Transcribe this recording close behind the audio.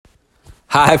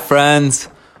Hi, friends.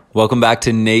 Welcome back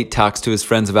to Nate Talks to His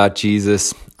Friends About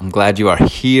Jesus. I'm glad you are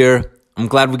here. I'm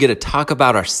glad we get to talk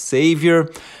about our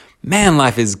Savior. Man,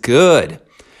 life is good.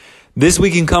 This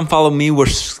week in Come Follow Me, we're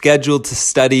scheduled to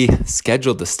study,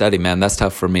 man, that's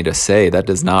tough for me to say. That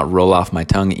does not roll off my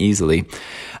tongue easily.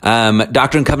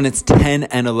 Doctrine and Covenants 10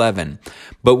 and 11.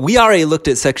 But we already looked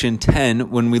at section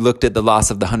 10 when we looked at the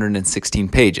loss of the 116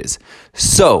 pages.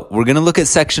 So we're going to look at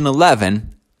section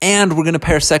 11, and we're going to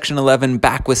pair section 11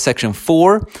 back with section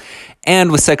 4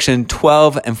 and with section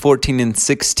 12 and 14 and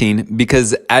 16,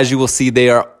 because as you will see, they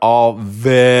are all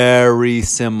very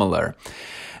similar.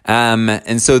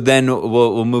 And so then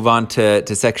we'll move on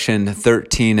to section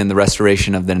 13 and the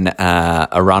restoration of the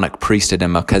Aaronic priesthood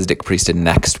and Melchizedek priesthood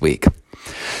next week.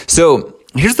 So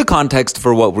here's the context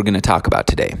for what we're going to talk about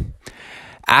today.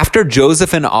 After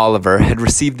Joseph and Oliver had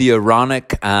received the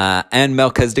Aaronic and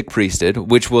Melchizedek priesthood,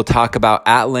 which we'll talk about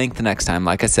at length next time,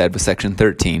 like I said, with section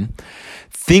 13,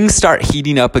 things start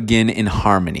heating up again in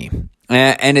Harmony.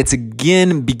 And it's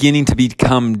again beginning to be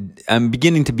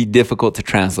difficult to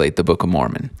translate the Book of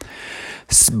Mormon.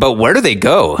 But where do they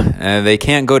go? They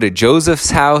can't go to Joseph's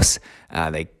house.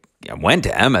 They went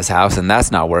to Emma's house, and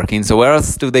that's not working. So where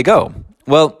else do they go?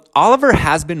 Well, Oliver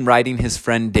has been writing his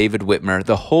friend David Whitmer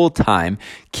the whole time,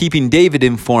 keeping David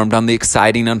informed on the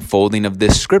exciting unfolding of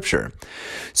this scripture.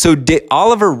 So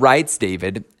Oliver writes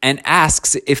David and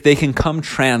asks if they can come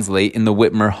translate in the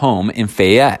Whitmer home in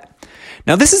Fayette.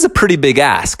 Now, this is a pretty big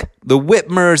ask. The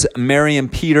Whitmers, Mary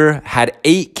and Peter, had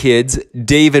 8 kids.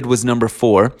 David was number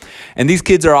 4. And these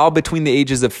kids are all between the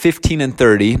ages of 15 and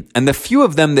 30. And the few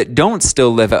of them that don't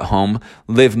still live at home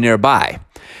live nearby.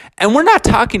 And we're not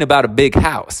talking about a big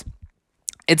house.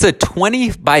 It's a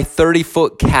 20 by 30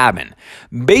 foot cabin,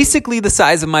 basically the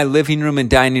size of my living room and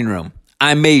dining room.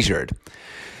 I measured.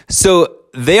 So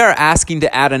they are asking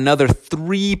to add another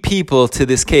 3 people to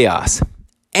this chaos.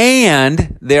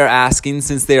 And they're asking,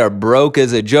 since they are broke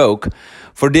as a joke,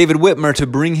 for David Whitmer to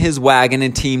bring his wagon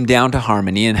and team down to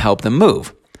Harmony and help them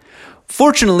move.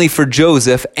 Fortunately for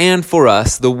Joseph and for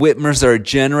us, the Whitmers are a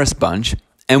generous bunch.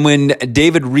 And when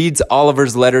David reads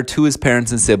Oliver's letter to his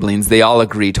parents and siblings, they all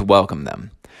agree to welcome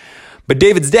them. But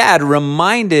David's dad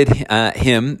reminded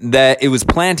him that it was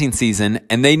planting season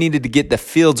and they needed to get the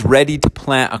fields ready to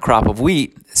plant a crop of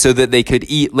wheat so that they could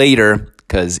eat later,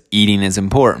 because eating is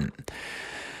important.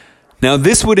 Now,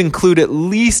 this would include at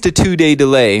least a 2-day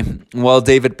delay while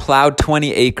David plowed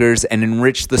 20 acres and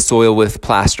enriched the soil with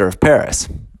plaster of Paris.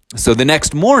 So the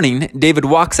next morning, David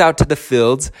walks out to the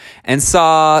fields and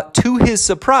saw, to his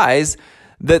surprise,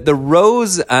 that the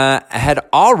rows had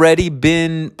already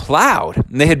been plowed.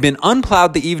 They had been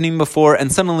unplowed the evening before,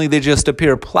 and suddenly they just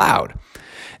appear plowed.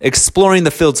 Exploring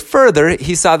the fields further,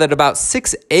 he saw that about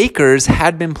 6 acres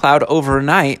had been plowed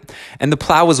overnight, and the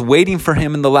plow was waiting for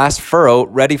him in the last furrow,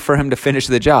 ready for him to finish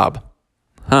the job.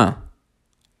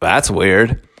 That's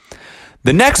weird.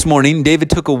 The next morning,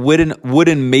 David took a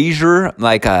wooden measure,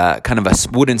 like a kind of a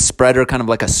wooden spreader, kind of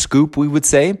like a scoop, we would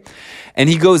say, and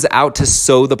he goes out to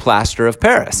sow the plaster of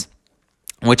Paris,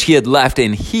 which he had left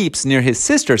in heaps near his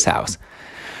sister's house.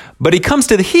 But he comes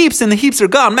to the heaps, and the heaps are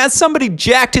gone. Man, somebody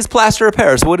jacked his plaster of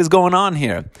Paris. What is going on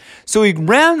here? So he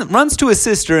runs to his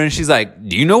sister, and she's like,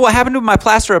 "Do you know what happened to my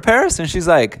plaster of Paris?" And she's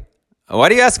like, "Why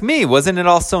do you ask me? Wasn't it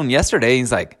all sown yesterday?"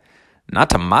 He's like,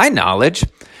 "Not to my knowledge."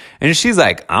 And she's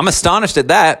like, "I'm astonished at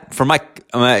that.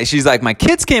 She's like, "My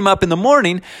kids came up in the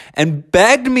morning and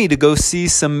begged me to go see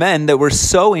some men that were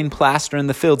sowing plaster in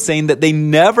the field, saying that they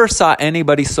never saw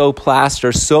anybody sow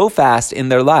plaster so fast in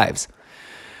their lives."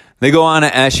 They go on,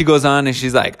 as she goes on, and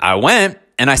she's like, "I went,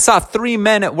 and I saw 3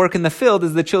 men at work in the field,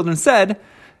 as the children said,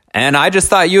 and I just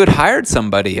thought you had hired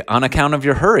somebody on account of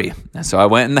your hurry. And so I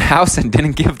went in the house and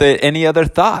didn't give it any other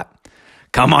thought."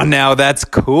 Come on now, that's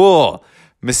cool.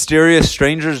 Mysterious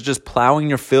strangers just plowing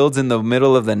your fields in the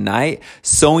middle of the night,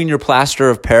 sowing your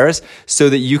plaster of Paris so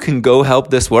that you can go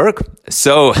help this work.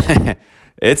 So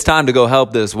it's time to go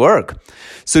help this work.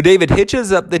 So David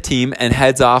hitches up the team and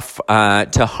heads off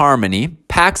to Harmony,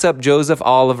 packs up Joseph,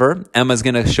 Oliver. Emma's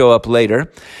going to show up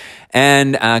later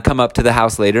and come up to the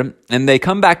house later. And they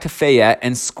come back to Fayette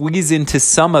and squeeze into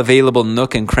some available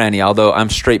nook and cranny, although I'm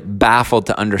straight baffled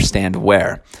to understand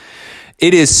where.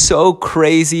 It is so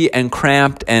crazy and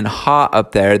cramped and hot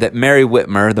up there that Mary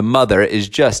Whitmer, the mother, is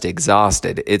just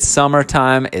exhausted. It's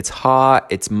summertime, it's hot,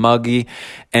 it's muggy,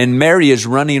 and Mary is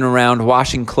running around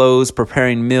washing clothes,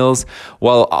 preparing meals,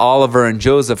 while Oliver and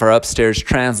Joseph are upstairs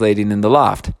translating in the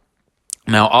loft.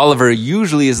 Now, Oliver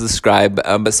usually is the scribe,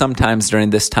 but sometimes during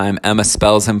this time, Emma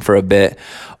spells him for a bit,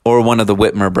 or one of the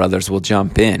Whitmer brothers will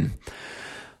jump in.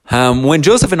 When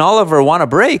Joseph and Oliver want a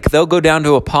break, they'll go down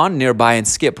to a pond nearby and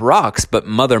skip rocks, but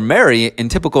Mother Mary, in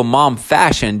typical mom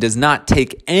fashion, does not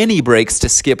take any breaks to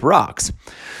skip rocks.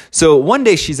 So one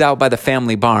day she's out by the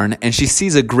family barn and she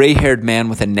sees a gray-haired man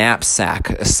with a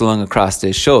knapsack slung across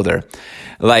his shoulder.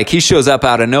 Like, he shows up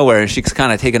out of nowhere and she's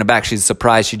kind of taken aback. She's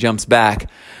surprised. She jumps back.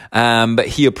 But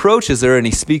he approaches her and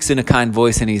he speaks in a kind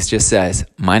voice and he just says,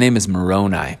 "My name is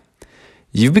Moroni.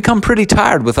 You've become pretty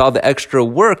tired with all the extra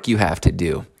work you have to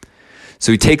do."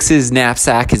 So he takes his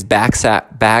knapsack, his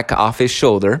back off his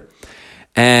shoulder,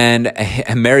 and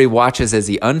Mary watches as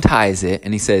he unties it,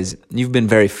 and he says, "You've been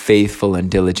very faithful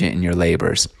and diligent in your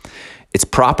labors. It's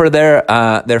proper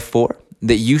therefore,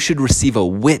 that you should receive a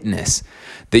witness,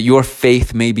 that your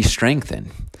faith may be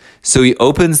strengthened." So he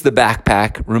opens the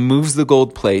backpack, removes the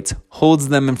gold plates, holds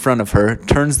them in front of her,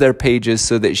 turns their pages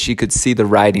so that she could see the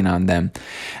writing on them.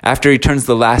 After he turns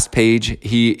the last page,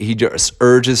 he just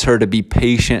urges her to be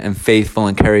patient and faithful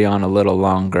and carry on a little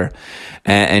longer.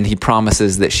 And he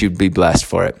promises that she would be blessed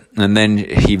for it. And then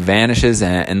he vanishes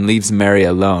and leaves Mary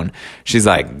alone. She's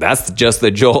like, that's just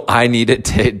the jolt I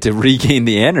needed to regain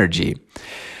the energy.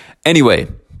 Anyway,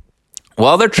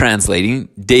 while they're translating,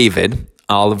 David,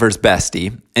 Oliver's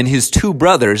bestie, and his two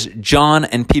brothers, John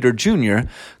and Peter Jr.,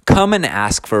 come and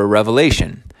ask for a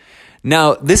revelation.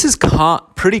 Now, this is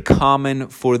pretty common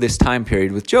for this time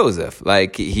period with Joseph.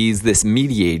 Like, he's this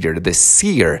mediator, this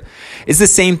seer. It's the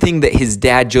same thing that his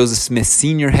dad, Joseph Smith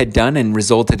Sr., had done and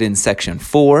resulted in Section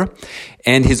 4.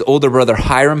 And his older brother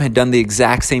Hiram had done the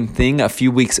exact same thing a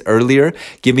few weeks earlier,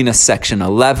 giving us Section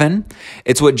 11.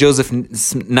 It's what Joseph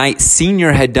Knight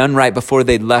Sr. had done right before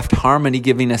they left Harmony,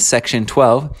 giving us Section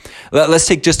 12. Let's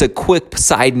take just a quick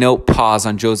side note pause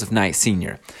on Joseph Knight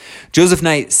Sr. Joseph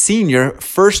Knight Sr.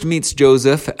 first meets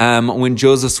Joseph when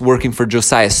Joseph's working for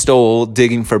Josiah Stowell,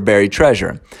 digging for buried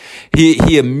treasure.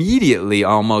 He immediately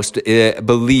almost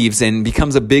believes and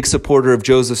becomes a big supporter of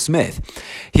Joseph Smith.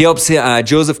 He helps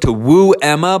Joseph to woo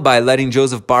Emma by letting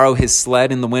Joseph borrow his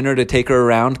sled in the winter to take her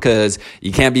around, because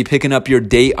you can't be picking up your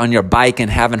date on your bike and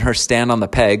having her stand on the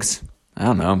pegs. I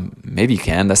don't know. Maybe you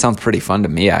can. That sounds pretty fun to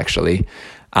me, actually.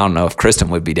 I don't know if Kristen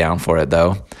would be down for it,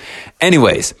 though.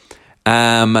 Anyways,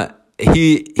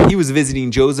 he was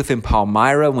visiting Joseph in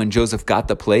Palmyra when Joseph got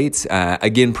the plates,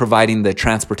 again providing the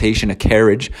transportation, a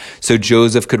carriage, so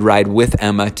Joseph could ride with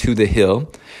Emma to the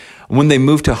hill. When they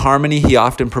moved to Harmony, he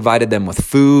often provided them with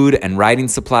food and writing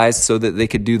supplies so that they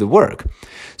could do the work.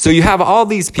 So you have all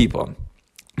these people,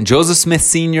 Joseph Smith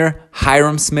Sr.,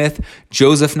 Hiram Smith,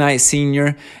 Joseph Knight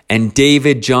Sr., and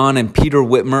David, John, and Peter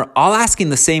Whitmer, all asking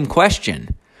the same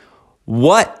question.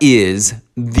 What is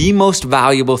the most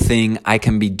valuable thing I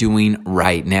can be doing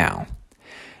right now?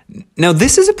 Now,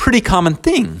 this is a pretty common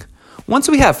thing. Once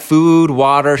we have food,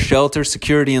 water, shelter,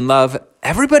 security, and love,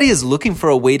 everybody is looking for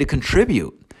a way to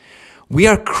contribute. We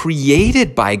are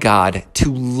created by God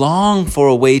to long for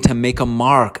a way to make a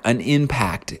mark, an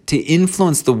impact, to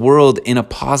influence the world in a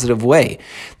positive way.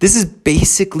 This is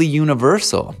basically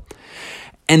universal.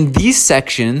 And these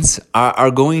sections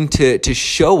are going to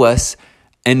show us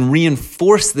and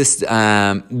reinforce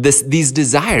these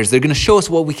desires. They're going to show us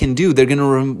what we can do. They're going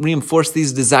to reinforce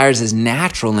these desires as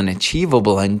natural and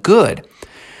achievable and good.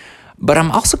 But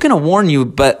I'm also going to warn you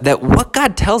that what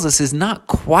God tells us is not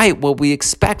quite what we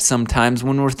expect sometimes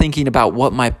when we're thinking about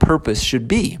what my purpose should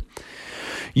be.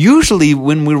 Usually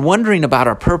when we're wondering about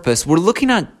our purpose, we're looking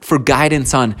for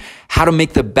guidance on how to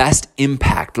make the best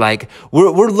impact. Like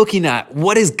we're looking at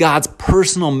what is God's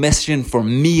personal mission for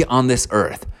me on this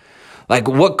earth. Like,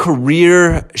 what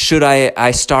career should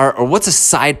I start, or what's a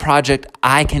side project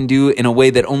I can do in a way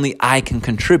that only I can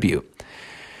contribute?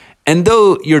 And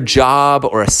though your job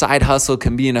or a side hustle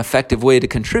can be an effective way to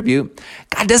contribute,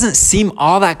 God doesn't seem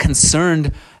all that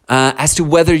concerned as to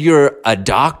whether you're a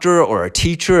doctor or a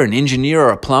teacher, an engineer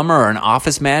or a plumber or an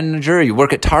office manager, you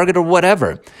work at Target or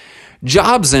whatever.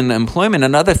 Jobs and employment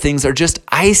and other things are just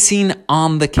icing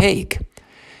on the cake.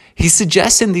 He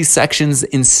suggests in these sections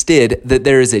instead that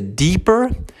there is a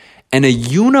deeper and a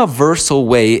universal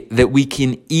way that we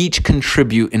can each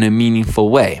contribute in a meaningful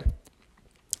way.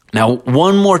 Now,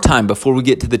 one more time before we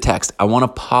get to the text, I want to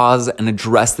pause and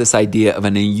address this idea of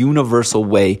a universal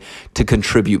way to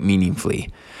contribute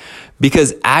meaningfully.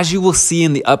 Because as you will see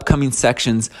in the upcoming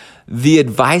sections, the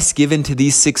advice given to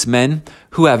these 6 men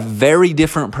who have very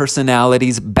different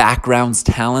personalities, backgrounds,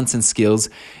 talents, and skills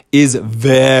is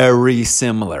very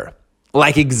similar.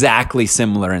 Like exactly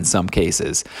similar in some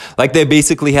cases. Like they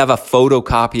basically have a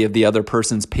photocopy of the other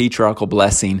person's patriarchal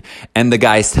blessing, and the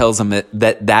guy tells them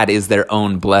that is their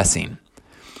own blessing.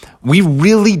 We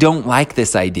really don't like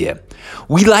this idea.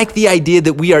 We like the idea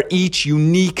that we are each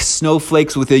unique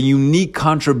snowflakes with a unique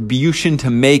contribution to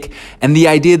make, and the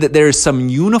idea that there is some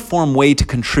uniform way to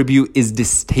contribute is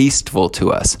distasteful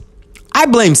to us. I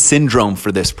blame Syndrome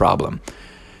for this problem.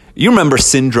 You remember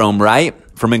Syndrome, right?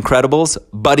 From Incredibles,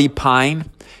 Buddy Pine.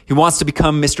 He wants to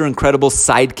become Mr. Incredible's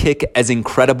sidekick as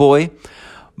Incrediboy,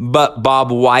 but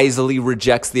Bob wisely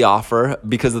rejects the offer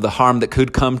because of the harm that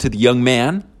could come to the young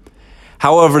man.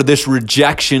 However, this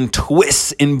rejection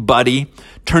twists in Buddy,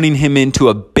 turning him into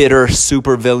a bitter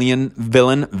supervillain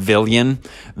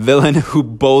who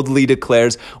boldly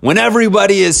declares, when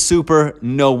everybody is super,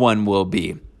 no one will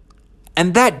be.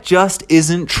 And that just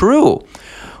isn't true.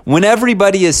 When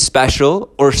everybody is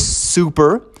special or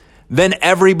super, then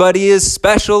everybody is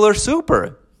special or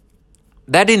super.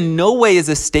 That in no way is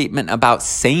a statement about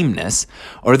sameness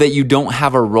or that you don't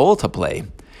have a role to play.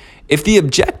 If the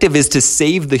objective is to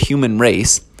save the human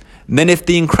race, then if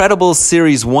The Incredibles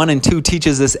Series 1 and 2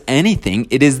 teaches us anything,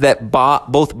 it is that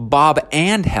both Bob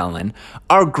and Helen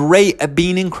are great at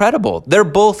being incredible. They're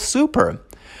both super.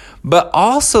 But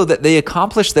also that they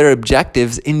accomplish their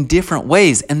objectives in different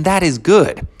ways, and that is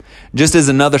good. Just as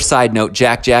another side note,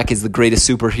 Jack is the greatest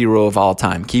superhero of all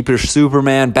time. Keep your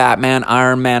Superman, Batman,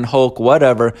 Iron Man, Hulk,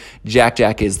 whatever.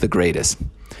 Jack is the greatest.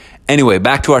 Anyway,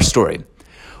 back to our story.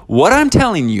 What I'm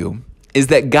telling you is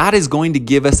that God is going to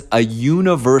give us a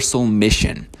universal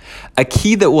mission, a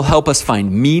key that will help us find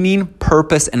meaning,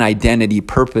 purpose, and identity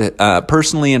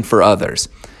personally and for others.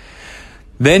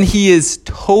 Then he is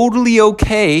totally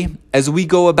okay as we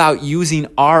go about using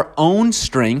our own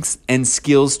strengths and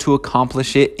skills to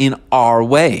accomplish it in our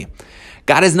way.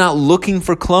 God is not looking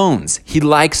for clones. He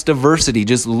likes diversity.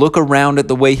 Just look around at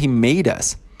the way he made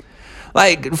us.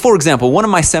 Like, for example, one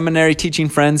of my seminary teaching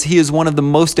friends, he is one of the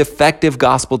most effective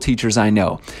gospel teachers I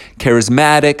know.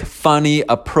 Charismatic, funny,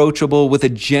 approachable, with a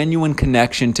genuine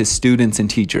connection to students and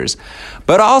teachers,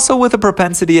 but also with a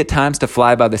propensity at times to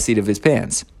fly by the seat of his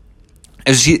pants.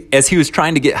 As he was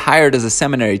trying to get hired as a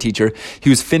seminary teacher,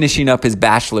 he was finishing up his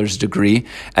bachelor's degree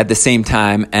at the same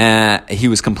time he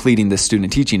was completing the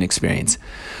student teaching experience.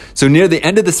 So near the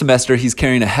end of the semester, he's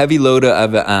carrying a heavy load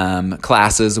of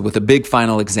classes with a big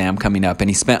final exam coming up, and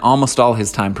he spent almost all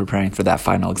his time preparing for that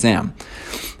final exam.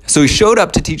 So he showed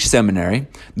up to teach seminary,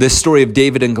 the story of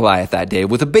David and Goliath that day,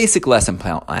 with a basic lesson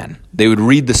plan. They would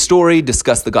read the story,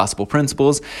 discuss the gospel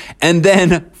principles, and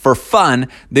then, for fun,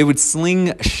 they would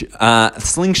slingshot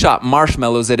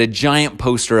marshmallows at a giant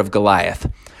poster of Goliath.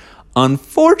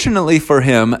 Unfortunately for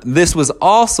him, this was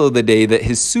also the day that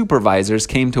his supervisors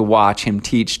came to watch him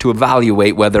teach to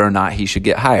evaluate whether or not he should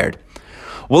get hired.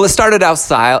 Well, it started out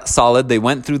solid. They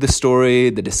went through the story,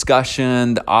 the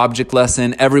discussion, the object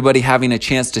lesson, everybody having a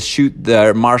chance to shoot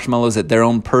their marshmallows at their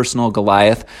own personal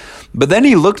Goliath. But then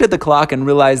he looked at the clock and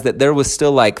realized that there was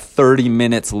still like 30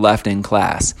 minutes left in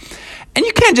class. And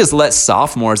you can't just let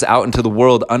sophomores out into the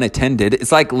world unattended.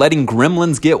 It's like letting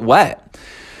gremlins get wet.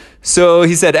 So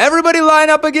he said, everybody line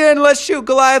up again. Let's shoot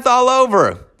Goliath all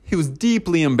over. He was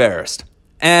deeply embarrassed.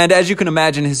 And as you can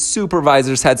imagine, his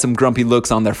supervisors had some grumpy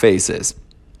looks on their faces.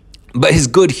 But his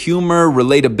good humor,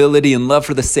 relatability, and love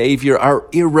for the Savior are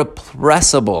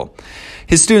irrepressible.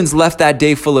 His students left that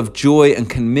day full of joy and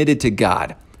committed to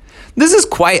God. This is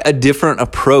quite a different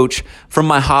approach from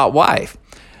my hot wife,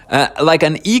 like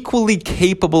an equally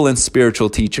capable and spiritual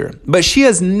teacher. But she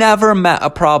has never met a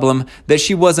problem that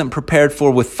she wasn't prepared for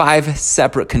with 5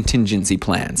 separate contingency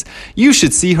plans. You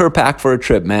should see her pack for a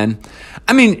trip, man.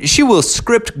 I mean, she will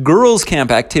script girls'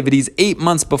 camp activities 8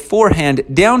 months beforehand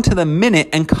down to the minute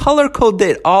and color code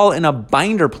it all in a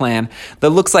binder plan that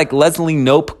looks like Leslie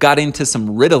Knope got into some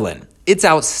Ritalin. It's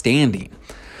outstanding.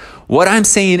 What I'm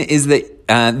saying is that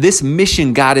this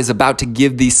mission God is about to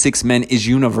give these 6 men is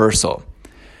universal.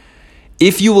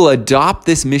 If you will adopt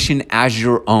this mission as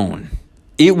your own,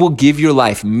 it will give your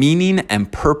life meaning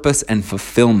and purpose and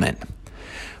fulfillment.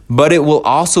 But it will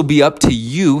also be up to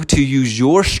you to use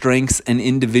your strengths and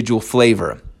individual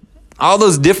flavor. All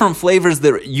those different flavors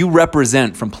that you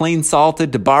represent, from plain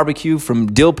salted to barbecue, from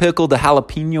dill pickle to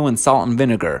jalapeno and salt and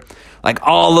vinegar. Like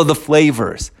all of the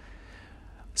flavors.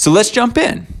 So let's jump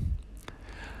in.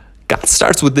 God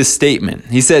starts with this statement.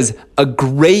 He says, a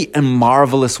great and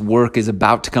marvelous work is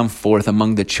about to come forth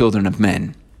among the children of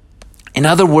men. In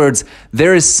other words,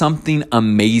 there is something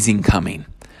amazing coming.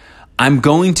 I'm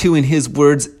going to, in his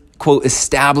words, quote,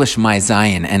 establish my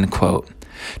Zion, end quote.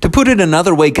 To put it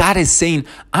another way, God is saying,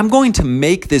 I'm going to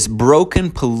make this broken,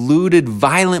 polluted,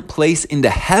 violent place into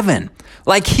heaven.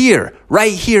 Like here,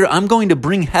 right here, I'm going to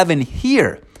bring heaven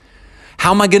here.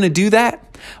 How am I going to do that?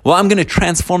 Well, I'm going to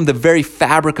transform the very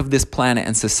fabric of this planet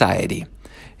and society.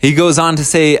 He goes on to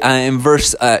say in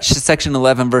section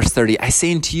 11, verse 30, I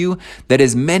say unto you that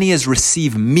as many as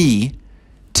receive me,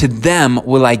 to them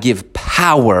will I give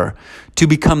power to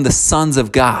become the sons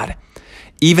of God,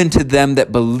 even to them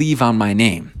that believe on my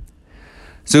name.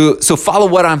 So follow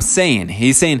what I'm saying.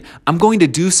 He's saying, I'm going to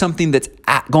do something that's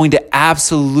going to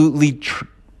absolutely,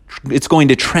 it's going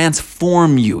to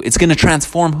transform you. It's going to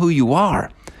transform who you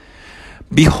are.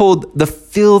 Behold, the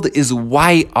field is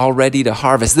white already to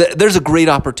harvest. There's a great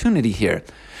opportunity here.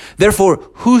 Therefore,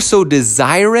 whoso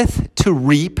desireth to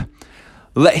reap,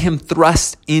 let him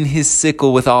thrust in his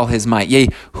sickle with all his might. Yea,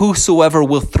 whosoever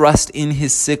will thrust in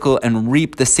his sickle and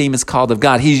reap, the same is called of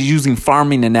God. He's using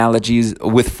farming analogies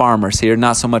with farmers here,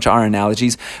 not so much our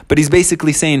analogies, but he's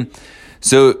basically saying,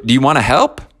 so do you want to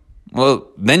help? Well,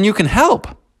 then you can help.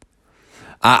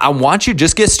 I want you to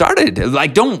just get started.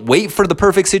 Like, don't wait for the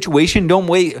perfect situation. Don't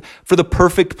wait for the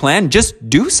perfect plan.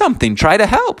 Just do something. Try to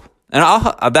help.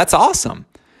 And that's awesome.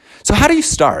 So how do you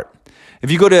start? If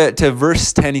you go to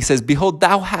verse 10, he says, behold,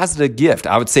 thou hast a gift.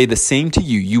 I would say the same to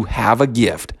you. You have a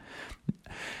gift.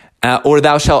 Or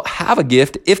thou shalt have a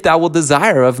gift if thou wilt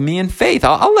desire of me in faith.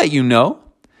 I'll let you know.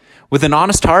 With an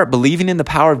honest heart, believing in the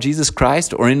power of Jesus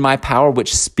Christ, or in my power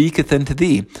which speaketh unto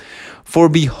thee. For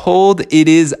behold, it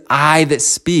is I that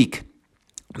speak.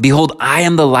 Behold, I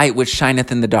am the light which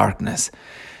shineth in the darkness.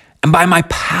 And by my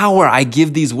power I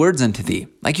give these words unto thee.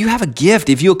 Like, you have a gift.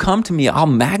 If you'll come to me, I'll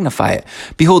magnify it.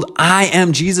 Behold, I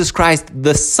am Jesus Christ,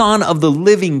 the Son of the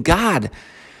living God,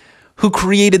 who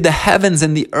created the heavens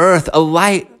and the earth, a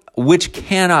light which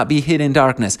cannot be hid in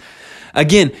darkness.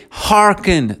 Again,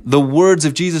 hearken the words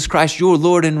of Jesus Christ, your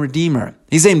Lord and Redeemer.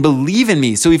 He's saying, believe in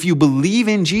me. So if you believe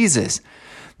in Jesus,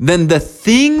 then the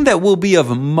thing that will be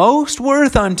of most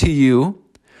worth unto you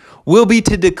will be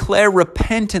to declare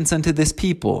repentance unto this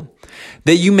people,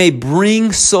 that you may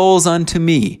bring souls unto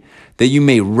me, that you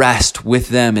may rest with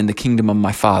them in the kingdom of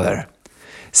my Father.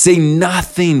 Say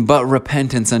nothing but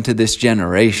repentance unto this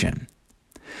generation.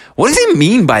 What does he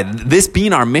mean by this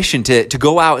being our mission, to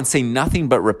go out and say nothing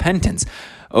but repentance?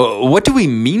 What do we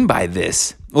mean by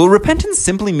this? Well, repentance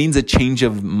simply means a change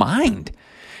of mind.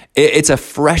 It's a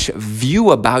fresh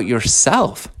view about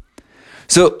yourself.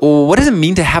 So what does it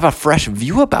mean to have a fresh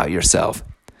view about yourself?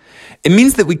 It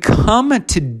means that we come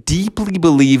to deeply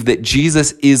believe that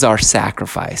Jesus is our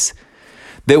sacrifice,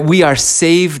 that we are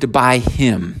saved by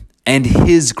him and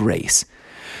his grace,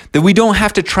 that we don't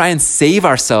have to try and save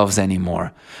ourselves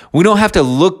anymore. We don't have to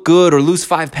look good or lose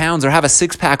 5 pounds or have a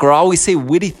 6-pack or always say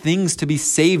witty things to be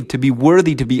saved, to be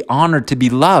worthy, to be honored, to be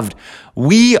loved.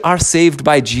 We are saved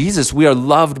by Jesus. We are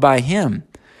loved by him.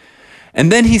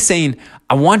 And then he's saying,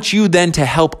 I want you then to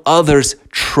help others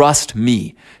trust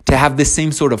me, to have this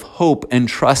same sort of hope and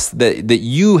trust that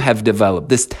you have developed,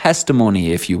 this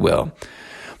testimony, if you will.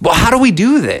 Well, how do we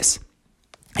do this?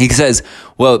 He says,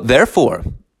 well, therefore,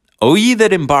 O ye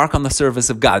that embark on the service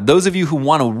of God, those of you who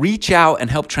want to reach out and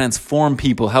help transform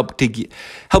people, help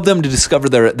them to discover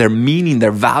their meaning,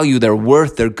 their value, their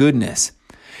worth, their goodness.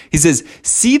 He says,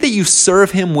 see that you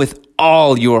serve him with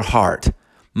all your heart,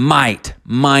 might,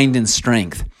 mind, and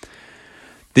strength,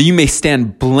 that you may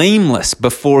stand blameless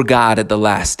before God at the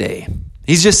last day.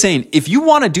 He's just saying, if you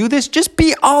want to do this, just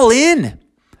be all in.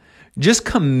 Just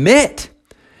commit.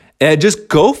 Just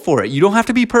go for it. You don't have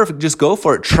to be perfect. Just go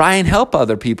for it. Try and help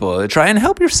other people. Try and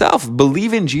help yourself.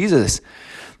 Believe in Jesus.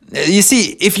 You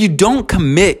see, if you don't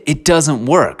commit, it doesn't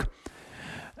work.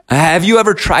 Have you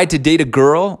ever tried to date a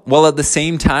girl while at the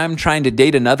same time trying to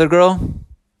date another girl?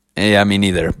 Yeah, me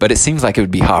neither, but it seems like it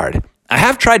would be hard. I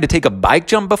have tried to take a bike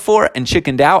jump before and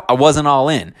chickened out. I wasn't all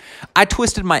in. I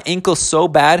twisted my ankle so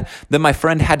bad that my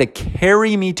friend had to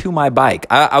carry me to my bike.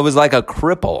 I was like a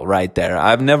cripple right there.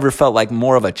 I've never felt like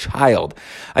more of a child.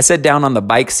 I sat down on the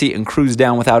bike seat and cruised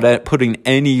down without putting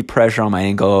any pressure on my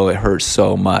ankle. Oh, it hurts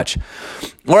so much.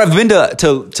 Or I've been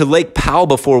to Lake Powell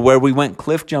before, where we went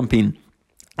cliff jumping.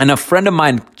 And a friend of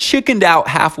mine chickened out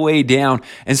halfway down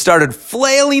and started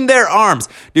flailing their arms.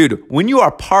 Dude, when you are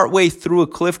partway through a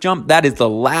cliff jump, that is the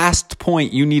last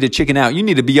point you need to chicken out. You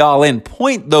need to be all in.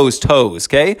 Point those toes,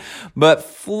 okay? But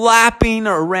flapping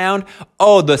around,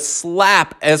 oh, the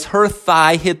slap as her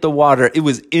thigh hit the water, it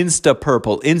was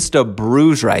insta-purple,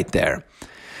 insta-bruise right there.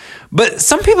 But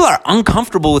some people are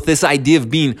uncomfortable with this idea of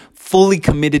being fully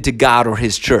committed to God or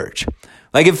his church.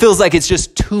 Like, it feels like it's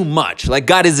just too much. Like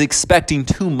God is expecting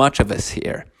too much of us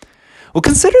here. Well,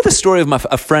 consider the story of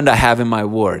a friend I have in my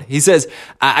ward. He says,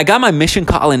 I got my mission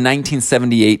call in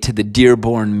 1978 to the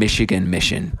Dearborn, Michigan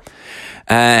mission.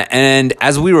 And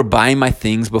as we were buying my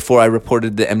things before I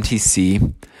reported to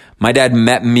MTC, my dad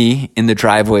met me in the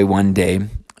driveway one day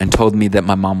and told me that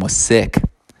my mom was sick.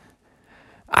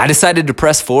 I decided to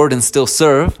press forward and still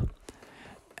serve.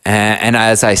 And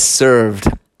as I served,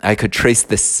 I could trace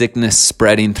the sickness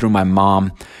spreading through my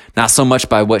mom, not so much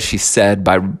by what she said,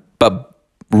 but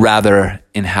rather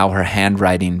in how her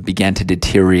handwriting began to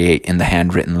deteriorate in the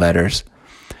handwritten letters.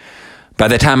 By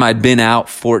the time I'd been out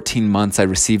 14 months, I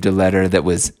received a letter that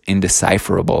was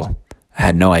indecipherable. I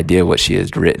had no idea what she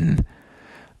had written.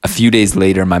 A few days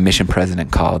later, my mission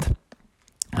president called.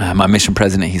 My mission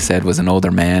president, he said, was an older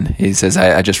man. He says,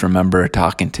 I just remember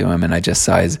talking to him, and I just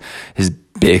saw his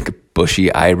big,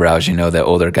 bushy eyebrows, that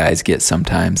older guys get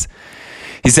sometimes.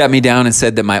 He sat me down and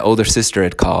said that my older sister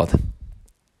had called,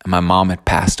 and my mom had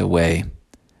passed away.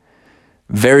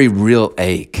 Very real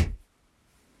ache.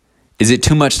 Is it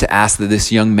too much to ask that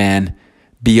this young man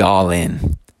be all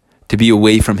in, to be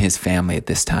away from his family at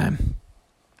this time?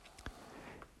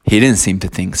 He didn't seem to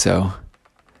think so,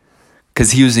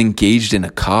 because he was engaged in a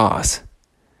cause.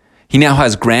 He now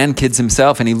has grandkids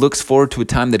himself, and he looks forward to a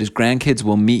time that his grandkids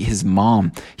will meet his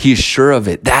mom. He is sure of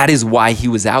it. That is why he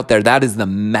was out there. That is the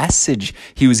message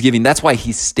he was giving. That's why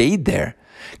he stayed there,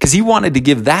 because he wanted to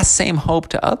give that same hope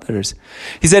to others.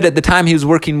 He said at the time he was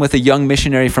working with a young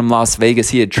missionary from Las Vegas.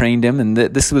 He had trained him, and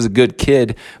this was a good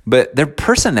kid, but their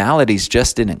personalities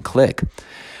just didn't click.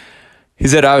 He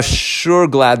said, I was sure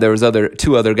glad there was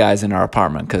two other guys in our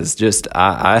apartment, because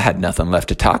I had nothing left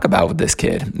to talk about with this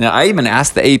kid. Now, I even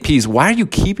asked the APs, why are you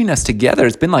keeping us together?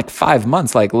 It's been like 5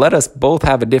 months. Let us both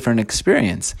have a different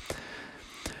experience.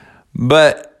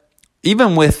 But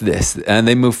even with this, and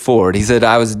they moved forward, he said,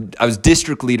 I was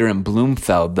district leader in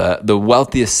Bloomfield, the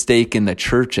wealthiest stake in the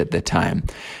church at the time.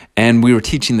 And we were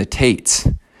teaching the Tates.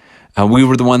 We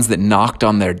were the ones that knocked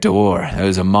on their door. There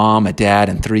was a mom, a dad,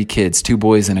 and 3 kids, 2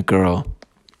 boys and a girl.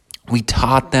 We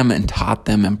taught them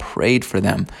and prayed for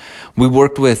them. We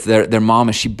worked with their mom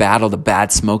as she battled a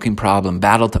bad smoking problem,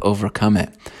 battled to overcome it.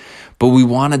 But we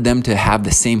wanted them to have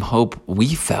the same hope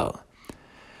we felt.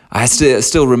 I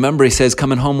still remember, he says,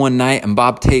 coming home one night, and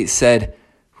Bob Tate said,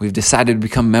 we've decided to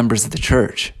become members of the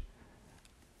church.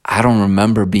 I don't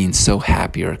remember being so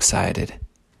happy or excited.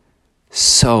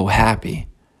 So happy.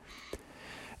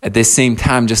 At this same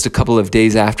time, just a couple of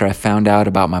days after I found out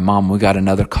about my mom, we got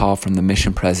another call from the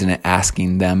mission president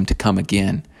asking them to come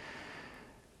again.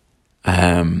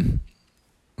 The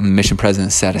mission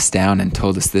president sat us down and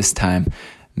told us this time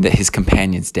that his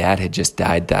companion's dad had just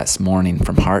died that morning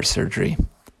from heart surgery.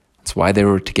 That's why they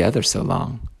were together so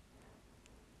long.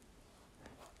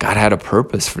 God had a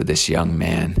purpose for this young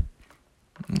man.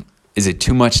 Is it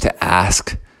too much to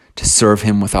ask to serve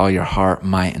him with all your heart,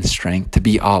 might, and strength, to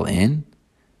be all in?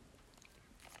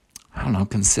 I don't know,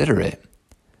 consider it.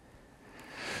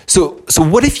 So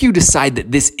what if you decide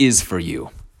that this is for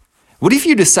you? What if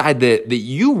you decide that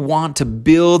you want to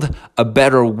build a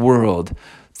better world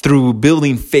through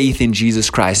building faith in Jesus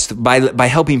Christ, by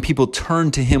helping people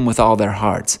turn to him with all their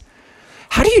hearts?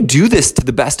 How do you do this to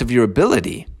the best of your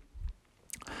ability?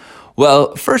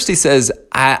 Well, first he says,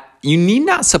 you need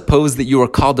not suppose that you are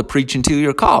called to preach until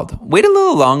you're called. Wait a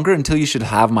little longer until you should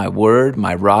have my word,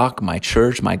 my rock, my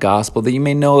church, my gospel, that you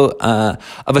may know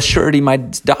of a surety my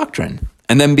doctrine.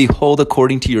 And then behold,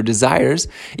 according to your desires,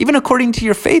 even according to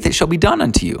your faith, it shall be done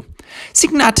unto you.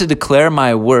 Seek not to declare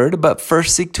my word, but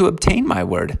first seek to obtain my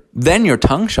word. Then your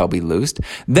tongue shall be loosed.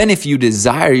 Then if you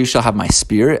desire, you shall have my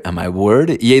spirit and my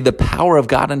word, yea, the power of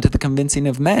God unto the convincing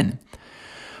of men.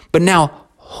 But now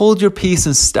hold your peace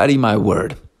and study my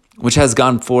word, which has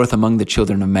gone forth among the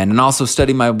children of men, and also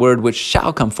study my word, which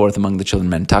shall come forth among the children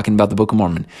of men, talking about the Book of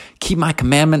Mormon. Keep my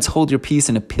commandments, hold your peace,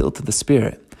 and appeal to the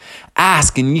Spirit.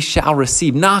 Ask, and ye shall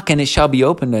receive. Knock, and it shall be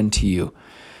opened unto you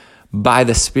by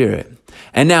the Spirit.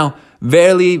 And now,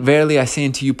 verily, verily, I say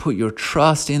unto you, put your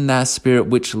trust in that Spirit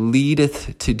which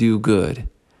leadeth to do good,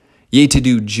 yea, to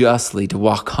do justly, to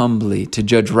walk humbly, to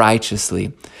judge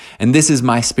righteously. And this is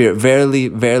my spirit. Verily,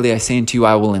 verily, I say unto you,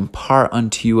 I will impart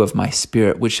unto you of my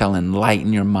spirit, which shall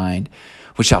enlighten your mind,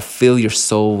 which shall fill your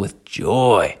soul with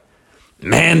joy.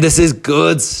 Man, this is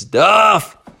good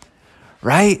stuff,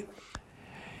 right?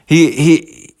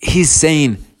 He's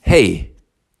saying, hey,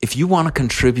 if you want to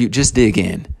contribute, just dig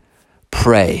in,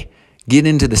 pray, get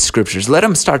into the scriptures, let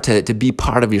them start to be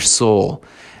part of your soul.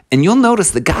 And you'll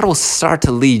notice that God will start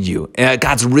to lead you.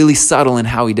 God's really subtle in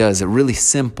how he does it, really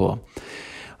simple.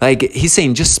 Like he's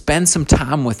saying, just spend some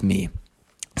time with me.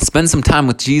 Spend some time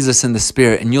with Jesus and the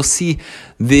Spirit, and you'll see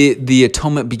the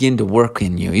atonement begin to work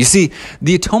in you. You see,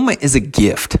 the atonement is a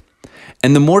gift.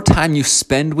 And the more time you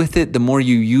spend with it, the more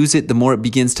you use it, the more it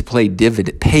begins to pay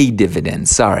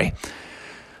dividends.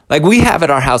 Like we have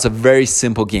at our house a very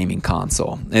simple gaming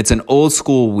console. It's an old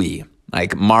school Wii.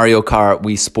 Like Mario Kart,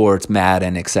 Wii Sports,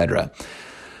 Madden, etc.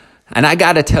 And I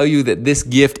got to tell you that this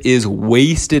gift is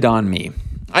wasted on me.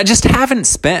 I just haven't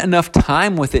spent enough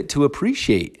time with it to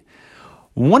appreciate.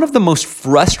 One of the most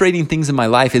frustrating things in my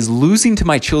life is losing to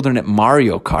my children at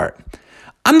Mario Kart.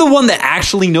 I'm the one that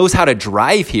actually knows how to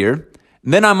drive here.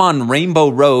 Then I'm on Rainbow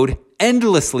Road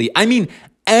endlessly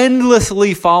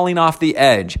falling off the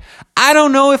edge. I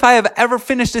don't know if I have ever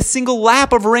finished a single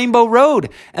lap of Rainbow Road,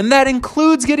 and that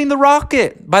includes getting the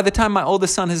rocket by the time my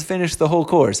oldest son has finished the whole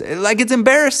course. It's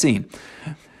embarrassing.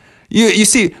 You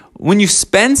see, when you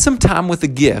spend some time with a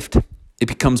gift, it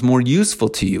becomes more useful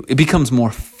to you. It becomes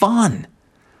more fun.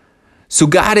 So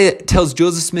God tells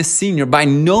Joseph Smith Sr., by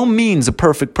no means a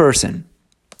perfect person.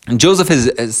 And Joseph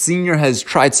Sr. has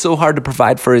tried so hard to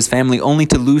provide for his family only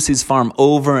to lose his farm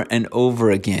over and over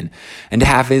again and to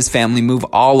have his family move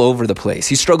all over the place.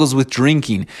 He struggles with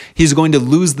drinking. He's going to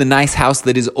lose the nice house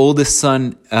that his oldest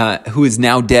son, who is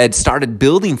now dead, started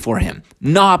building for him.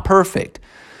 Not perfect.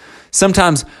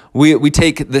 Sometimes we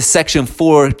take the Section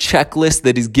 4 checklist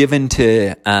that is given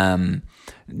to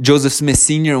Joseph Smith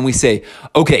Sr. and we say,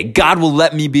 okay, God will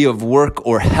let me be of work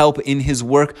or help in his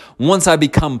work once I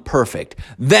become perfect.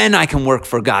 Then I can work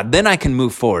for God. Then I can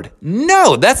move forward.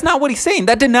 No, that's not what he's saying.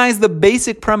 That denies the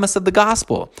basic premise of the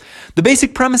gospel. The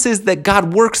basic premise is that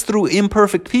God works through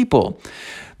imperfect people.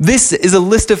 This is a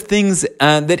list of things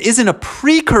that isn't a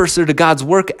precursor to God's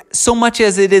work so much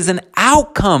as it is an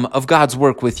outcome of God's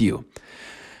work with you.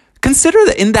 Consider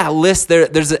that in that list,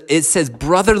 it says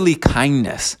brotherly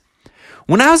kindness.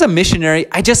 When I was a missionary,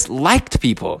 I just liked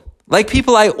people, like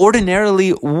people I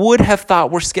ordinarily would have thought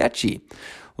were sketchy.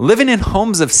 Living in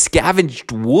homes of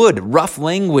scavenged wood, rough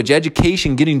language,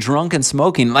 education, getting drunk and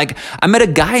smoking. Like I met a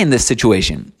guy in this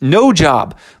situation, no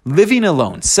job, living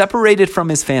alone, separated from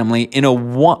his family in a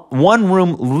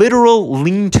one-room literal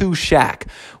lean-to shack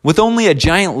with only a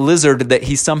giant lizard that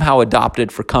he somehow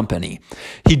adopted for company.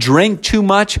 He drank too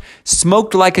much,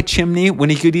 smoked like a chimney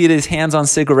when he could get his hands on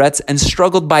cigarettes, and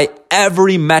struggled by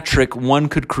every metric one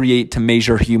could create to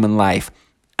measure human life.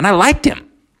 And I liked him.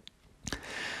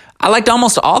 I liked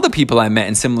almost all the people I met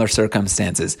in similar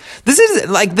circumstances. This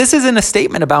isn't a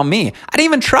statement about me. I didn't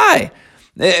even try.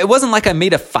 It wasn't like I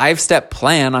made a 5-step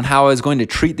plan on how I was going to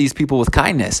treat these people with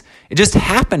kindness. It just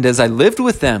happened as I lived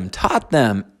with them, taught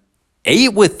them,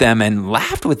 ate with them, and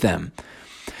laughed with them.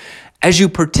 As you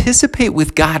participate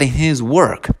with God in his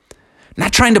work,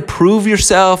 not trying to prove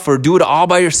yourself or do it all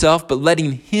by yourself, but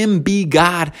letting him be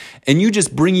God and you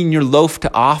just bringing your loaf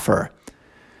to offer,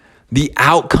 the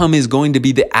outcome is going to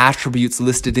be the attributes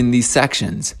listed in these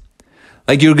sections.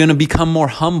 Like you're going to become more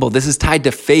humble. This is tied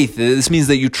to faith. This means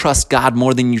that you trust God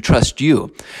more than you trust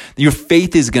you. Your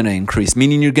faith is going to increase,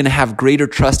 meaning you're going to have greater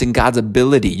trust in God's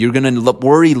ability. You're going to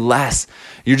worry less.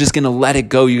 You're just going to let it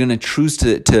go. You're going to choose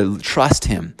to trust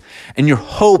him. And your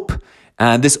hope,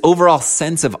 this overall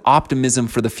sense of optimism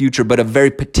for the future, but a very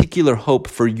particular hope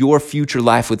for your future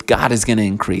life with God is going to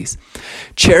increase.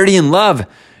 Charity and love.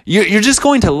 You're just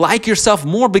going to like yourself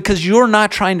more because you're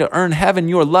not trying to earn heaven.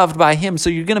 You're loved by him,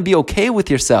 so you're going to be okay with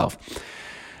yourself.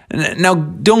 Now,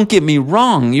 don't get me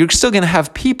wrong. You're still going to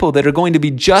have people that are going to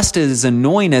be just as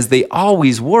annoying as they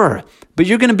always were, but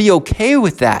you're going to be okay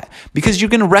with that because you're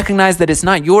going to recognize that it's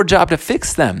not your job to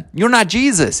fix them. You're not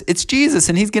Jesus. It's Jesus,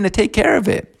 and he's going to take care of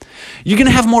it. You're going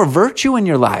to have more virtue in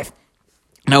your life.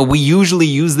 Now, we usually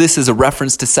use this as a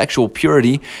reference to sexual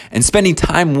purity, and spending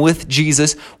time with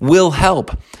Jesus will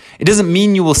help. It doesn't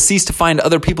mean you will cease to find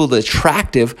other people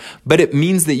attractive, but it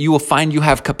means that you will find you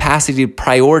have capacity to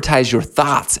prioritize your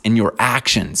thoughts and your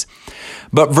actions.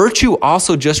 But virtue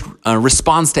also just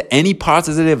responds to any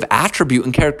positive attribute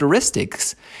and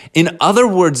characteristics. In other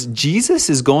words,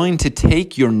 Jesus is going to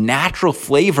take your natural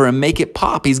flavor and make it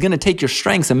pop. He's going to take your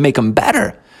strengths and make them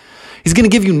better. He's going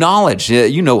to give you knowledge.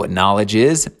 You know what knowledge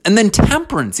is. And then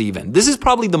temperance even. This is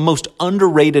probably the most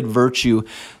underrated virtue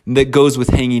that goes with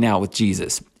hanging out with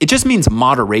Jesus. It just means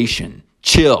moderation,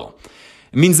 chill.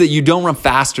 It means that you don't run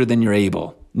faster than you're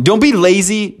able. Don't be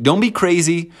lazy. Don't be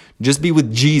crazy. Just be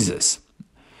with Jesus.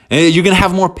 You're going to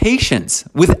have more patience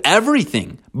with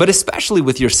everything, but especially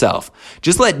with yourself.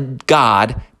 Just let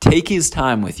God take his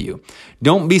time with you.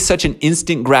 Don't be such an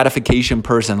instant gratification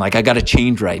person like I got to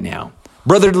change right now.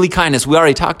 Brotherly kindness, we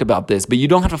already talked about this, but you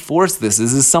don't have to force this.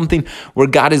 This is something where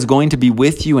God is going to be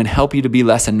with you and help you to be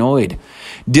less annoyed.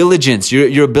 Diligence,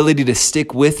 your ability to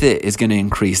stick with it is going to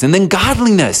increase. And then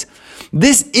godliness.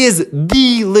 This is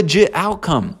the legit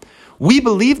outcome. We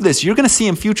believe this. You're going to see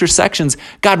in future sections,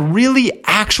 God really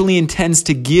actually intends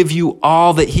to give you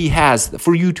all that he has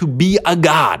for you to be a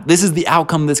God. This is the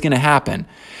outcome that's going to happen.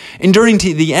 Enduring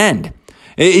to the end.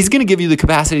 He's going to give you the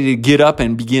capacity to get up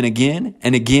and begin again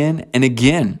and again and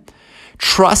again.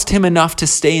 Trust him enough to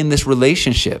stay in this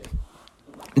relationship.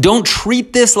 Don't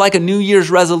treat this like a New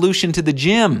Year's resolution to the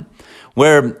gym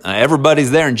where everybody's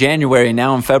there in January.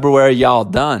 Now in February, y'all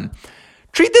done.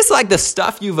 Treat this like the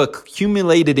stuff you've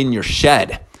accumulated in your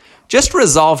shed. Just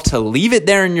resolve to leave it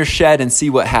there in your shed and see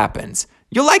what happens.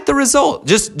 You'll like the result.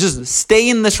 Just stay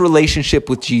in this relationship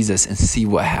with Jesus and see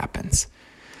what happens.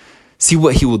 See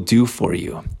what he will do for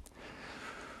you.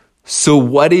 So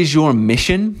what is your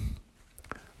mission?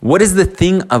 What is the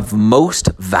thing of most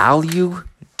value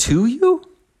to you?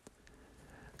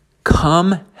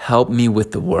 Come help me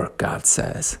with the work, God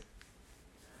says.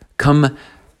 Come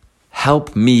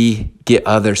help me get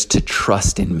others to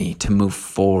trust in me, to move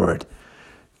forward,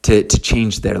 to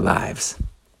change their lives.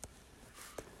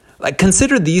 Like,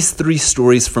 consider these 3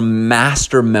 stories from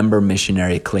master member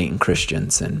missionary Clayton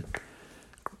Christensen,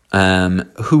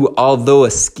 who, although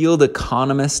a skilled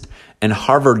economist and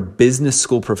Harvard Business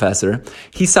School professor,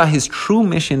 he saw his true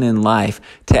mission in life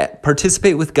to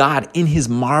participate with God in his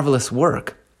marvelous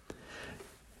work.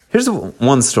 Here's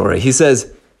one story. He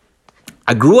says,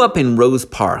 I grew up in Rose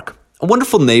Park, a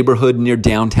wonderful neighborhood near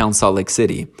downtown Salt Lake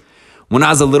City. When I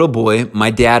was a little boy,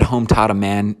 my dad home-taught a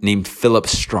man named Philip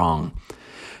Strong.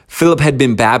 Philip had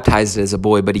been baptized as a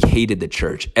boy, but he hated the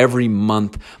church. Every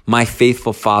month, my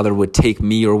faithful father would take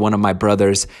me or one of my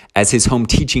brothers as his home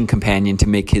teaching companion to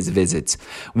make his visits.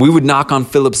 We would knock on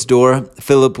Philip's door.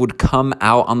 Philip would come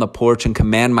out on the porch and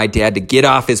command my dad to get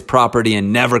off his property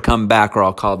and never come back or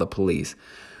I'll call the police.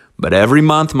 But every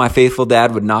month, my faithful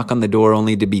dad would knock on the door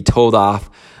only to be told off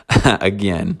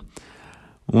again.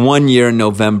 One year in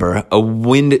November, a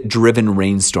wind-driven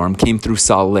rainstorm came through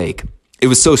Salt Lake. It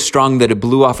was so strong that it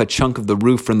blew off a chunk of the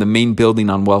roof from the main building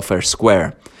on Welfare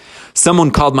Square.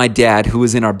 Someone called my dad, who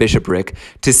was in our bishopric,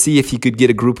 to see if he could get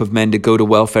a group of men to go to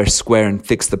Welfare Square and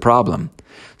fix the problem.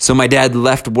 So my dad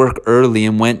left work early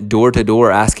and went door to door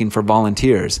asking for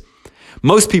volunteers.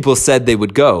 Most people said they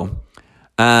would go.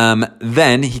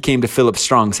 Then he came to Philip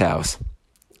Strong's house.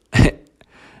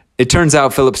 It turns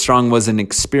out Philip Strong was an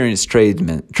experienced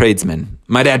tradesman.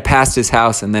 My dad passed his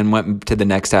house and then went to the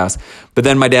next house. But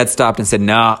then my dad stopped and said,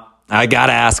 "No, I got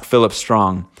to ask Philip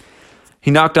Strong." He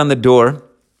knocked on the door,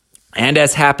 and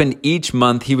as happened each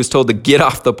month, he was told to get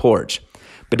off the porch.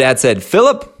 But Dad said,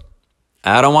 "Philip,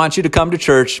 I don't want you to come to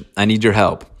church. I need your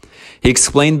help." He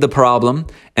explained the problem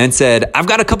and said, I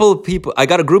got a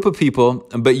group of people,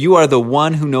 but you are the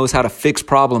one who knows how to fix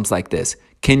problems like this.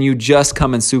 Can you just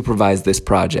come and supervise this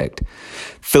project?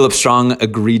 Philip Strong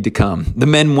agreed to come. The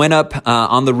men went up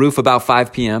on the roof about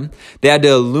 5 p.m. They had to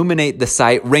illuminate the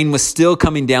site. Rain was still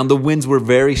coming down. The winds were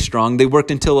very strong. They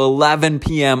worked until 11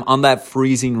 p.m. on that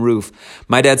freezing roof.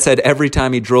 My dad said every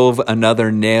time he drove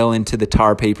another nail into the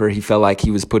tar paper, he felt like he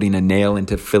was putting a nail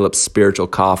into Philip's spiritual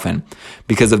coffin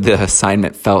because of the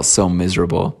assignment felt so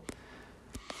miserable.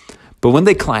 But when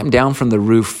they climbed down from the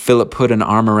roof, Philip put an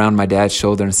arm around my dad's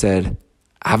shoulder and said,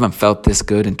 I haven't felt this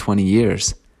good in 20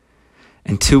 years.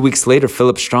 And 2 weeks later,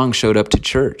 Philip Strong showed up to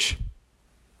church.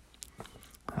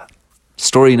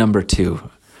 Story number 2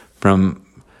 from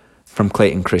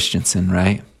Clayton Christensen,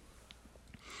 right?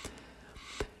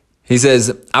 He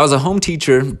says, I was a home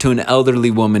teacher to an elderly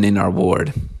woman in our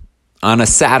ward. On a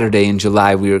Saturday in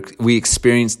July, we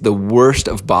experienced the worst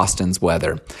of Boston's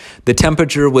weather. The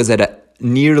temperature was at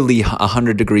nearly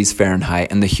 100 degrees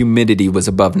Fahrenheit, and the humidity was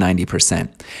above 90%.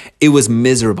 It was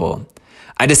miserable.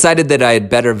 I decided that I had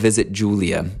better visit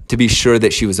Julia to be sure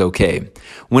that she was okay.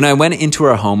 When I went into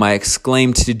her home, I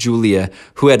exclaimed to Julia,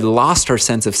 who had lost her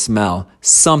sense of smell,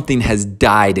 something has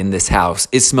died in this house.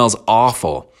 It smells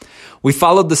awful. We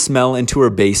followed the smell into her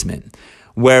basement,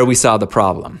 where we saw the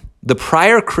problem. The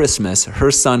prior Christmas,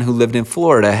 her son, who lived in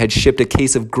Florida, had shipped a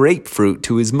case of grapefruit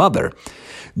to his mother.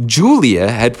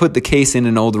 Julia had put the case in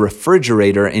an old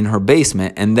refrigerator in her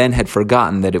basement and then had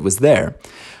forgotten that it was there.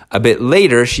 A bit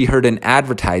later, she heard an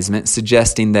advertisement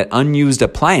suggesting that unused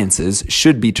appliances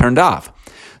should be turned off.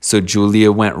 So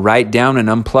Julia went right down and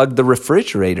unplugged the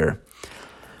refrigerator.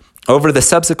 Over the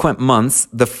subsequent months,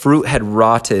 the fruit had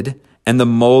rotted and the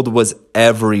mold was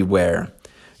everywhere.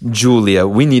 Julia,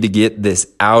 we need to get this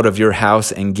out of your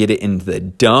house and get it into the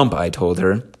dump, I told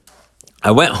her. I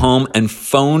went home and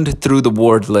phoned through the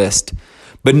ward list,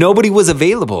 but nobody was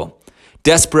available.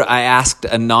 Desperate, I asked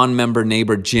a non-member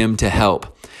neighbor, Jim, to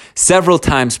help. Several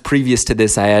times previous to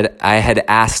this, I had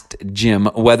asked Jim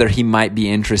whether he might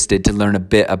be interested to learn a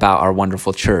bit about our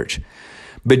wonderful church.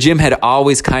 But Jim had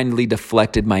always kindly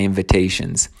deflected my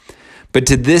invitations. But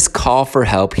to this call for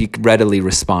help, he readily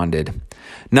responded.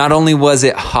 Not only was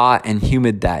it hot and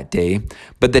humid that day,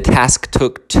 but the task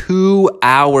took 2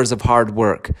 hours of hard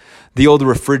work. The old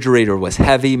refrigerator was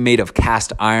heavy, made of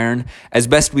cast iron. As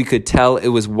best we could tell, it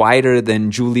was wider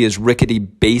than Julia's rickety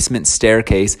basement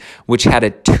staircase, which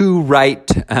had 2 right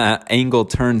angle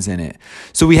turns in it.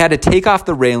 So we had to take off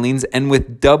the railings, and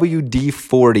with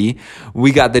WD-40,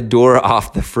 we got the door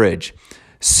off the fridge.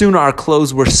 Soon our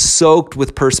clothes were soaked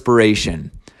with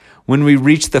perspiration. When we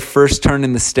reached the first turn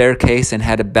in the staircase and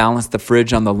had to balance the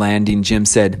fridge on the landing, Jim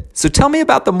said, "So tell me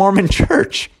about the Mormon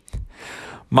church."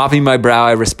 Mopping my brow,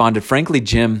 I responded, "Frankly,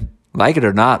 Jim, like it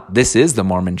or not, this is the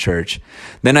Mormon church."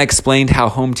 Then I explained how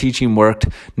home teaching worked,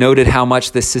 noted how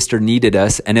much this sister needed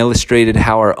us, and illustrated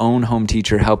how our own home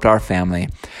teacher helped our family.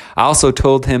 I also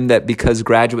told him that because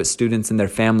graduate students and their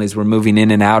families were moving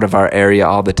in and out of our area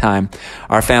all the time,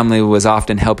 our family was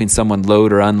often helping someone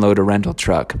load or unload a rental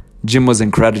truck. Jim was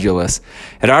incredulous.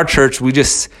 At our church, we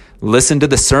just listen to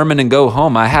the sermon and go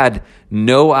home. I have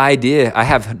no idea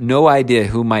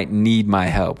who might need my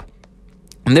help.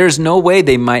 And there's no way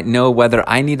they might know whether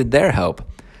I needed their help.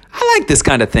 I like this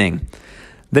kind of thing.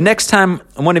 The next time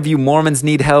one of you Mormons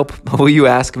need help, will you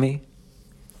ask me?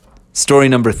 Story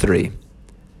number 3.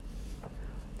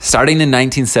 Starting in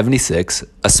 1976,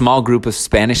 a small group of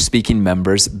Spanish-speaking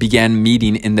members began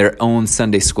meeting in their own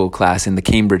Sunday school class in the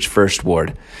Cambridge First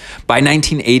Ward. By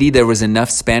 1980, there was enough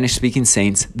Spanish-speaking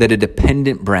saints that a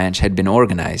dependent branch had been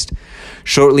organized.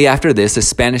 Shortly after this, a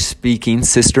Spanish-speaking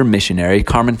sister missionary,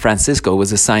 Carmen Francisco,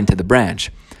 was assigned to the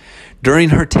branch. During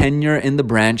her tenure in the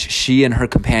branch, she and her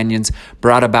companions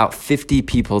brought about 50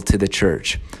 people to the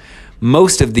church.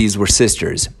 Most of these were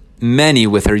sisters, many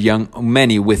with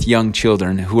young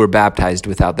children who were baptized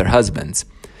without their husbands.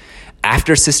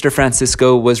 After Sister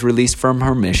Francisco was released from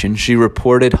her mission, she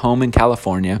reported home in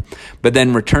California, but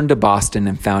then returned to Boston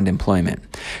and found employment.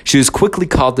 She was quickly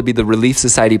called to be the Relief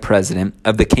Society president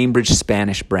of the Cambridge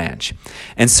Spanish branch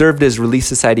and served as Relief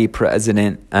Society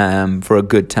president for a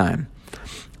good time.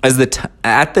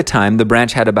 At the time, the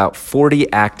branch had about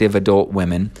 40 active adult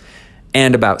women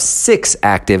and about 6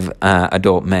 active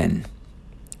adult men.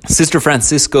 Sister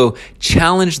Francisco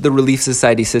challenged the Relief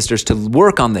Society sisters to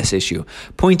work on this issue,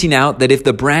 pointing out that if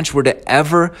the branch were to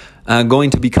ever going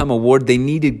to become a ward, they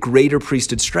needed greater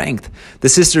priesthood strength. The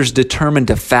sisters determined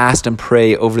to fast and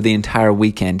pray over the entire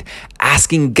weekend,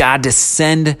 asking God to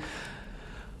send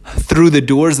through the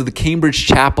doors of the Cambridge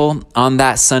Chapel on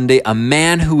that Sunday a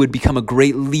man who would become a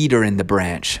great leader in the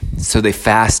branch. So they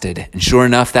fasted, and sure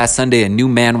enough, that Sunday a new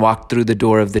man walked through the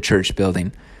door of the church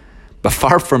building. But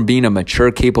far from being a mature,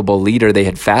 capable leader they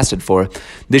had fasted for,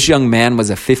 this young man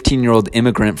was a 15-year-old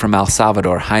immigrant from El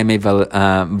Salvador, Jaime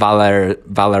Valarezo,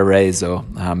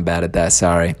 I'm bad at that,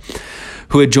 sorry,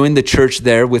 who had joined the church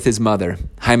there with his mother.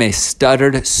 Jaime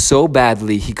stuttered so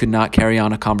badly he could not carry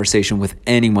on a conversation with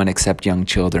anyone except young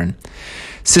children.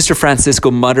 Sister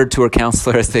Francisco muttered to her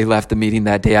counselor as they left the meeting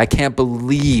that day, "I can't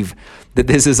believe that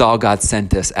this is all God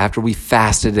sent us after we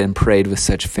fasted and prayed with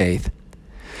such faith."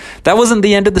 That wasn't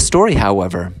the end of the story,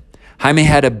 however. Jaime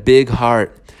had a big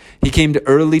heart. He came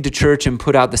early to church and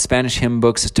put out the Spanish hymn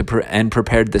books and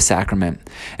prepared the sacrament.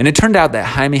 And it turned out that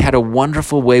Jaime had a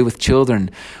wonderful way with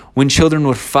children. When children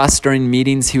would fuss during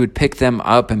meetings, he would pick them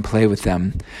up and play with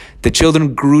them. The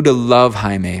children grew to love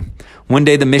Jaime. One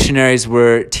day, the missionaries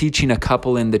were teaching a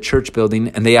couple in the church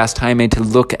building, and they asked Jaime to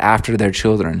look after their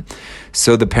children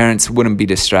so the parents wouldn't be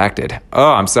distracted.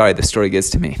 Oh, I'm sorry, the story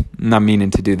gets to me. I'm not meaning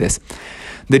to do this.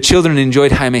 The children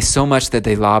enjoyed Jaime so much that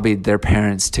they lobbied their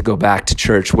parents to go back to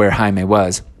church where Jaime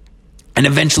was. And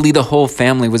eventually the whole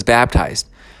family was baptized.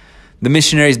 The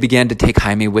missionaries began to take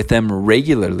Jaime with them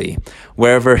regularly,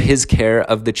 wherever his care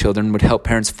of the children would help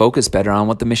parents focus better on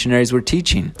what the missionaries were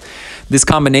teaching. This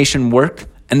combination worked,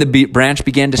 and the branch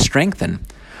began to strengthen.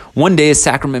 One day, a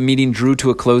sacrament meeting drew to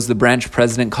a close. The branch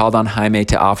president called on Jaime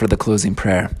to offer the closing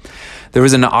prayer. There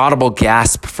was an audible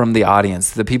gasp from the audience.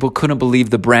 The people couldn't believe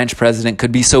the branch president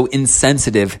could be so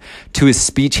insensitive to his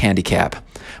speech handicap.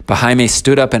 But Jaime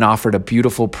stood up and offered a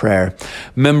beautiful prayer.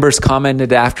 Members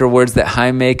commented afterwards that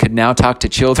Jaime could now talk to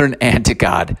children and to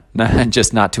God,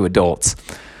 just not to adults.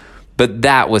 But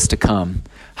that was to come.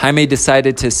 Jaime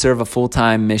decided to serve a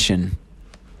full-time mission,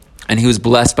 and he was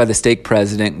blessed by the stake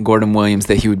president, Gordon Williams,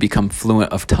 that he would become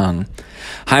fluent of tongue.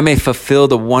 Jaime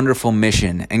fulfilled a wonderful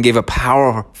mission and gave a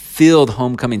power-filled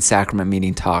homecoming sacrament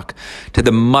meeting talk to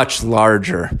the much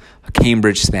larger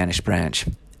Cambridge Spanish branch.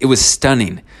 It was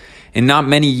stunning. In not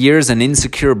many years, an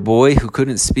insecure boy who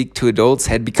couldn't speak to adults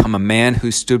had become a man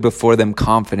who stood before them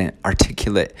confident,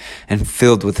 articulate, and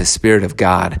filled with the Spirit of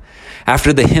God.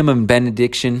 After the hymn of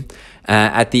benediction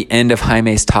At the end of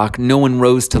Jaime's talk, no one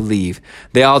rose to leave.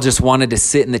 They all just wanted to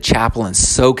sit in the chapel and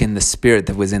soak in the spirit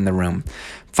that was in the room.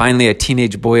 Finally, a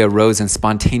teenage boy arose and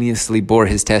spontaneously bore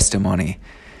his testimony.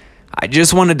 I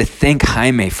just wanted to thank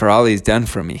Jaime for all he's done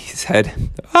for me, he said.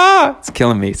 It's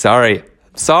killing me. Sorry.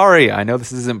 I know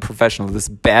this isn't professional. This is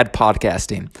bad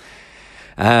podcasting.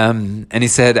 And he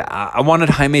said, I wanted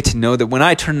Jaime to know that when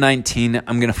I turn 19,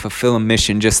 I'm going to fulfill a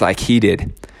mission just like he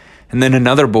did. And then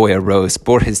another boy arose,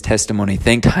 bore his testimony,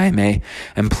 thanked Jaime,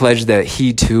 and pledged that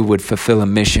he too would fulfill a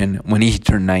mission when he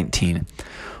turned 19.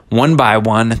 One by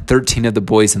one, 13 of the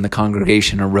boys in the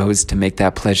congregation arose to make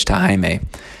that pledge to Jaime.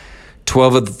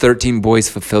 12 of the 13 boys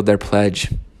fulfilled their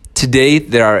pledge. Today,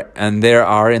 there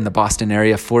are in the Boston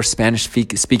area 4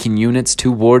 Spanish-speaking units,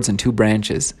 2 wards, and 2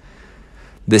 branches.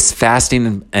 This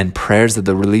fasting and prayers of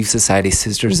the Relief Society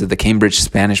Sisters of the Cambridge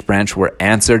Spanish branch were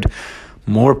answered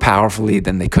more powerfully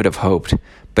than they could have hoped,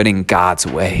 but in God's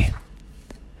way.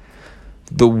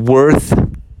 The worth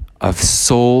of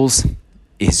souls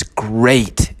is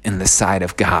great in the sight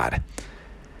of God.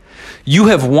 You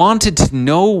have wanted to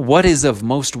know what is of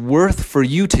most worth for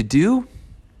you to do?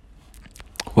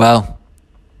 Well,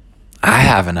 I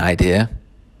have an idea.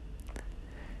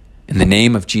 In the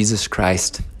name of Jesus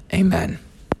Christ, amen.